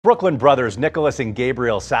Brooklyn brothers Nicholas and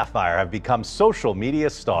Gabriel Sapphire have become social media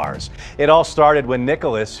stars. It all started when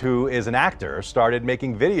Nicholas, who is an actor, started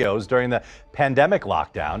making videos during the pandemic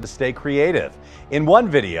lockdown to stay creative. In one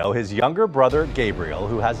video, his younger brother Gabriel,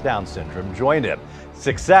 who has Down syndrome, joined him.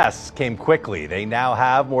 Success came quickly. They now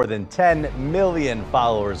have more than 10 million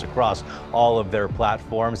followers across all of their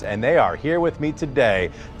platforms, and they are here with me today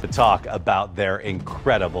to talk about their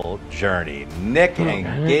incredible journey. Nick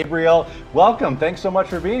and Gabriel, welcome. Thanks so much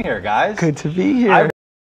for being here, guys. Good to be here.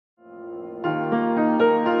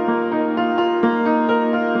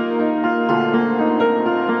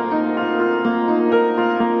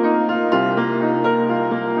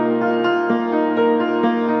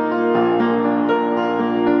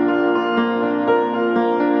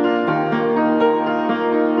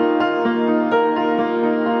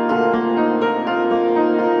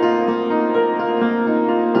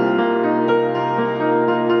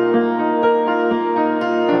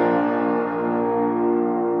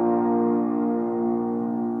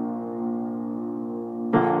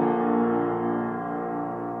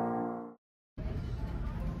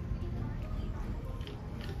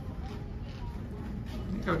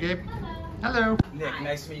 Go, Gabe. Hello. Nick,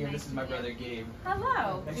 nice to meet you. This is my brother, Gabe.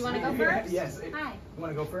 Hello. Nice Do you want to go meet first? Yes. Hi. You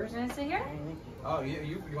want to go first? You want to sit here? Oh,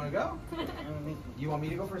 you want to go? You want me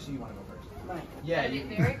to go first or you want to go first? Right. Yeah. It'll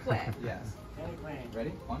be very quick. Yes. Ready?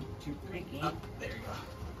 1, 2, 3. Up. There you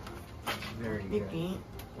go. Very good.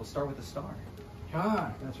 We'll start with the star.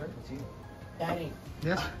 Shawn. That's right. That's you. Daddy,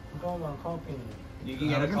 Yes? I'm going on coffee. You can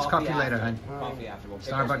get a It's coffee coffee later, after. hon. Coffee after. We'll pick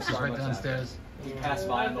Starbucks up some is right Starbucks downstairs. after. He passed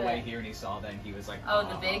by on the way here and he saw that and he was like, Oh,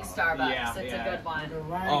 the big Starbucks. Yeah, it's yeah. a good one.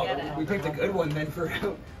 Oh, Get it. we picked a good one then for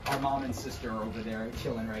our mom and sister are over there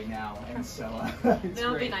chilling right now, and so it's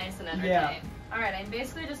It'll great. be nice and entertaining. Yeah. All right, I'm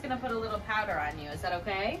basically just going to put a little powder on you. Is that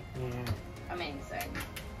okay? Yeah. Amazing.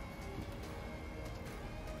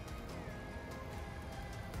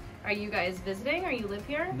 Are you guys visiting or you live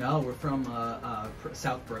here? No, we're from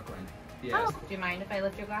South Brooklyn. Yes. Oh, do you mind if I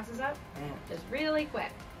lift your glasses up? Just really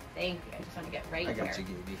quick. Thank you. I just want to get right I here. got you,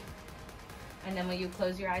 Gaby. And then will you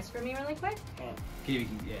close your eyes for me really quick? Gaby,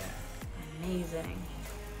 yeah. Amazing.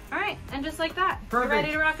 All right, and just like that, Perfect. you're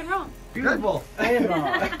ready to rock and roll. Beautiful.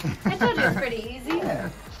 I told you it's pretty easy. Yeah.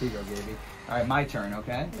 Here you go, Gaby. All right, my turn,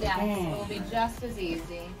 okay? Yes, it will be just as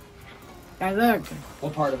easy. Now look.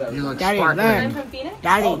 What part of that? You look Daddy, sparkling. look. I'm from Phoenix,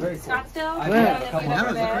 Daddy. Oh, very cool. Scottsdale. I've Good. had a couple Over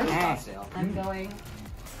of there. great Yeah. Scottsdale. I'm going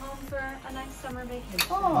home for a nice summer vacation.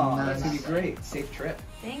 Oh, Nice. that's gonna be great. Safe trip.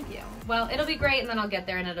 Thank you. Well, it'll be great, and then I'll get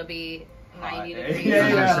there, and it'll be 90 Hot. degrees. Yeah, I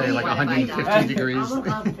was yeah. gonna say like When I 150 die. degrees. I'm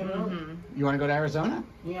up to Mhm. You want to go to Arizona?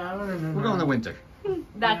 Yeah, I want to We're going in the winter.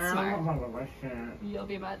 That's smart. Yeah. You'll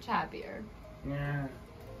be much happier. Yeah.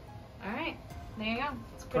 All right, there you go.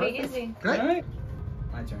 It's pretty Perfect. easy. Good. All right.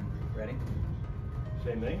 My turn. Ready?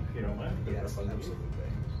 Same thing, if you don't mind. Yes, absolutely.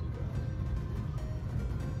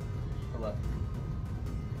 Hello.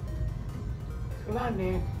 Come on,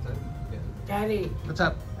 Nick. Daddy, What's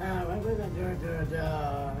up? I'm going to do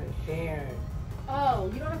the chair. Oh,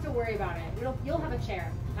 you don't have to worry about it. You'll have a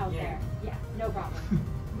chair out Yeah. there. Yeah, no problem.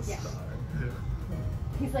 Yeah.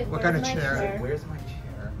 He's like, What "Where's kind of my chair? Where's my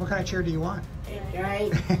chair? What kind of chair do you want?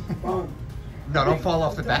 Right? Boom. No, don't fall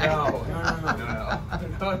off the back. No,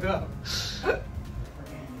 no, no.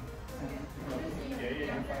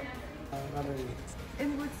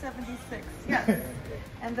 Inwood 76, yes.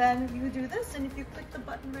 And then you do this, and if you click the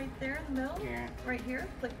button right there in the middle, Yeah. right here,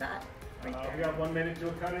 click that, right We there. got 1 minute to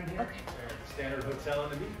a cut in here. Okay. Standard Hotel in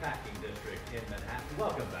the Meatpacking District in Manhattan.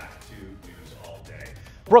 Welcome back to News All Day.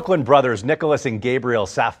 Brooklyn brothers Nicholas and Gabriel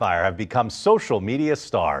Sapphire have become social media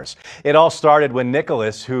stars. It all started when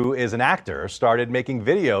Nicholas, who is an actor, started making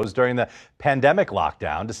videos during the pandemic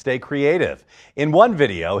lockdown to stay creative. In one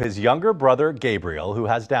video, his younger brother Gabriel, who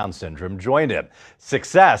has Down syndrome, joined him.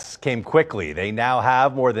 Success came quickly. They now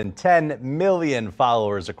have more than 10 million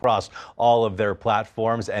followers across all of their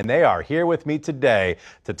platforms, and they are here with me today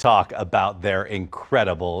to talk about their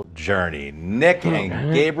incredible journey. Nick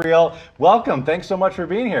and Gabriel, welcome. Thanks so much for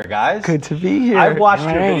being here, guys. Good to be here. I've watched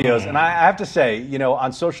your Right. videos, and I have to say, you know,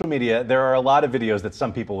 on social media, there are a lot of videos that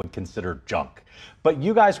some people would consider junk. But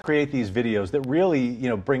you guys create these videos that really, you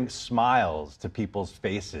know, bring smiles to people's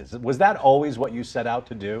faces. Was that always what you set out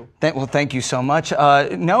to do? Well, thank you so much.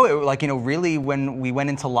 No, really, when we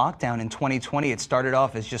went into lockdown in 2020, it started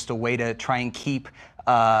off as just a way to try and keep,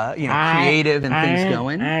 creative and things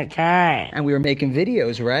going. Okay. And we were making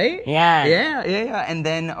videos, right? Yeah. Yeah. And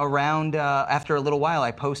then around, after a little while,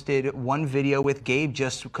 I posted one video with Gabe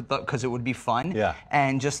just because it would be fun. Yeah.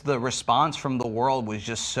 And just the response from the world was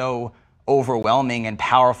just so overwhelming and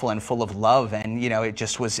powerful and full of love. And, it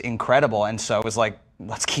just was incredible. And so I was like,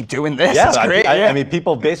 let's keep doing this. Yeah, It's great. I mean,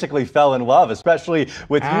 people basically fell in love, especially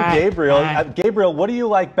with you, Gabriel. Gabriel, what do you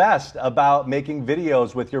like best about making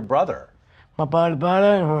videos with your brother? Oh,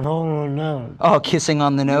 kissing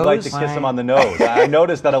on the nose? You like to kiss him on the nose. I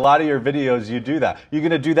noticed that a lot of your videos, you do that. You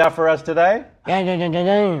going to do that for us today?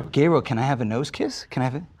 Gabriel, can I have a nose kiss? Can I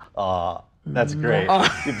have it? That's great.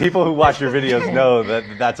 People who watch your videos know that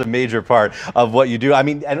that's a major part of what you do. I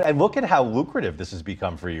mean, and look at how lucrative this has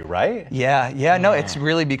become for you, right? Yeah, no, it's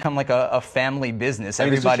really become like a family business. I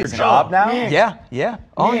mean, is Everybody's this your job now? Yeah.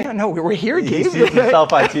 Oh, yeah, no, we're here, He Gabe. sees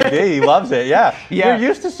himself on TV. He loves it. Yeah. Yeah. You're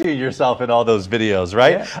used to seeing yourself in all those videos,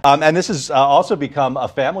 right? Yeah. And this has also become a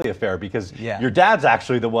family affair because your dad's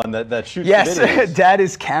actually the one that shoots the videos. Yes, Dad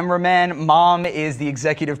is cameraman, Mom is the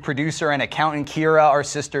executive producer and accountant, Kira, our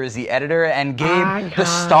sister, is the editor, and Gabe, the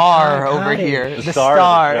star over here. The star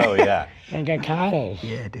of the show, yeah.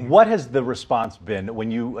 Yeah, dude. What has the response been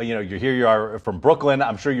when you're here? You are from Brooklyn.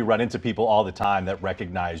 I'm sure you run into people all the time that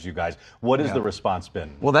recognize you guys. What has the response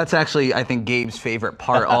been? Well, that's actually, I think, Gabe's favorite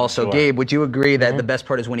part also. Sure. Gabe, would you agree that the best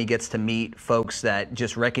part is when he gets to meet folks that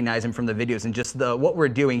just recognize him from the videos and just what we're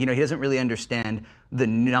doing? He doesn't really understand the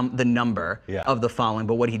number of the following,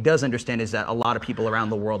 but what he does understand is that a lot of people around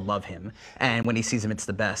the world love him, and when he sees him, it's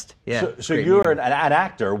the best. Yeah. So you're an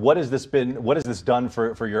actor. What has this done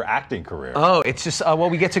for your acting career? Oh, it's just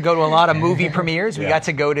we get to go to a lot of movie premieres. We got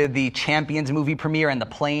to go to the Champions movie premiere and the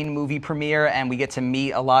Plane movie premiere, and we get to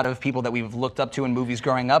meet a lot of people that we've looked up to in movies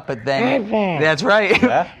growing up. But then that's right.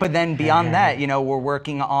 Yeah. But then beyond that, we're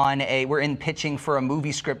working on we're in pitching for a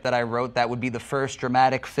movie script that I wrote that would be the first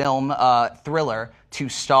dramatic film thriller to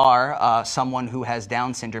star someone who has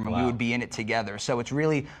Down syndrome, and we would be in it together. So it's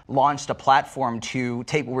really launched a platform to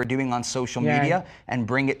take what we're doing on social media and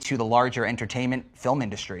bring it to the larger entertainment film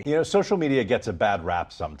industry. Social media gets a bad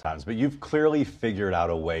rap sometimes, but you've clearly figured out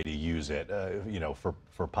a way to use it,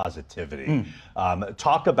 for positivity.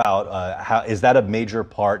 Talk about how is that a major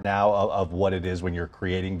part now of what it is when you're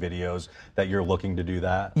creating videos that you're looking to do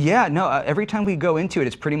that? Yeah, no. Every time we go into it,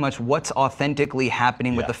 it's pretty much what's authentically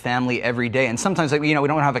happening with the family every day. And sometimes, we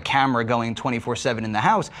don't have a camera going 24/7 in the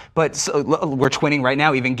house, but we're twinning right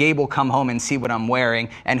now. Even Gabe will come home and see what I'm wearing,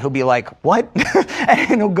 and he'll be like, "What?"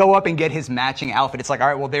 And he'll go up and get his matching outfit. It's like, all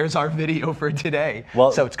right, well, there's our video for today.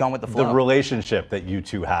 Well, so it's gone with the flow. The relationship that you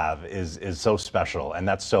two have is so special, and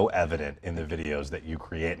that's so evident in the videos that you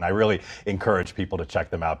create. And I really encourage people to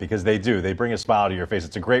check them out because they do. They bring a smile to your face.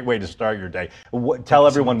 It's a great way to start your day. Tell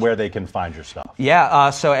everyone where they can find your stuff.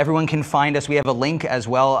 Yeah, so everyone can find us. We have a link as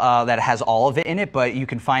well that has all of it in it, but you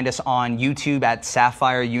can find us on YouTube at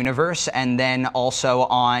Sapphire Universe, and then also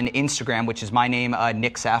on Instagram, which is my name,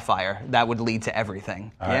 Nick Sapphire. That would lead to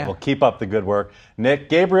everything. All right, well, keep up the good work. Nick,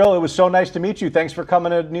 Gabriel, it was so nice to meet you. Thanks for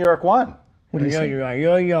coming to New York 1. What do you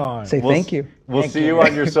say? Say thank you. We'll see you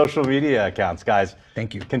on your social media accounts, guys.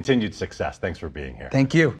 Thank you. Continued success. Thanks for being here.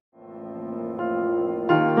 Thank you.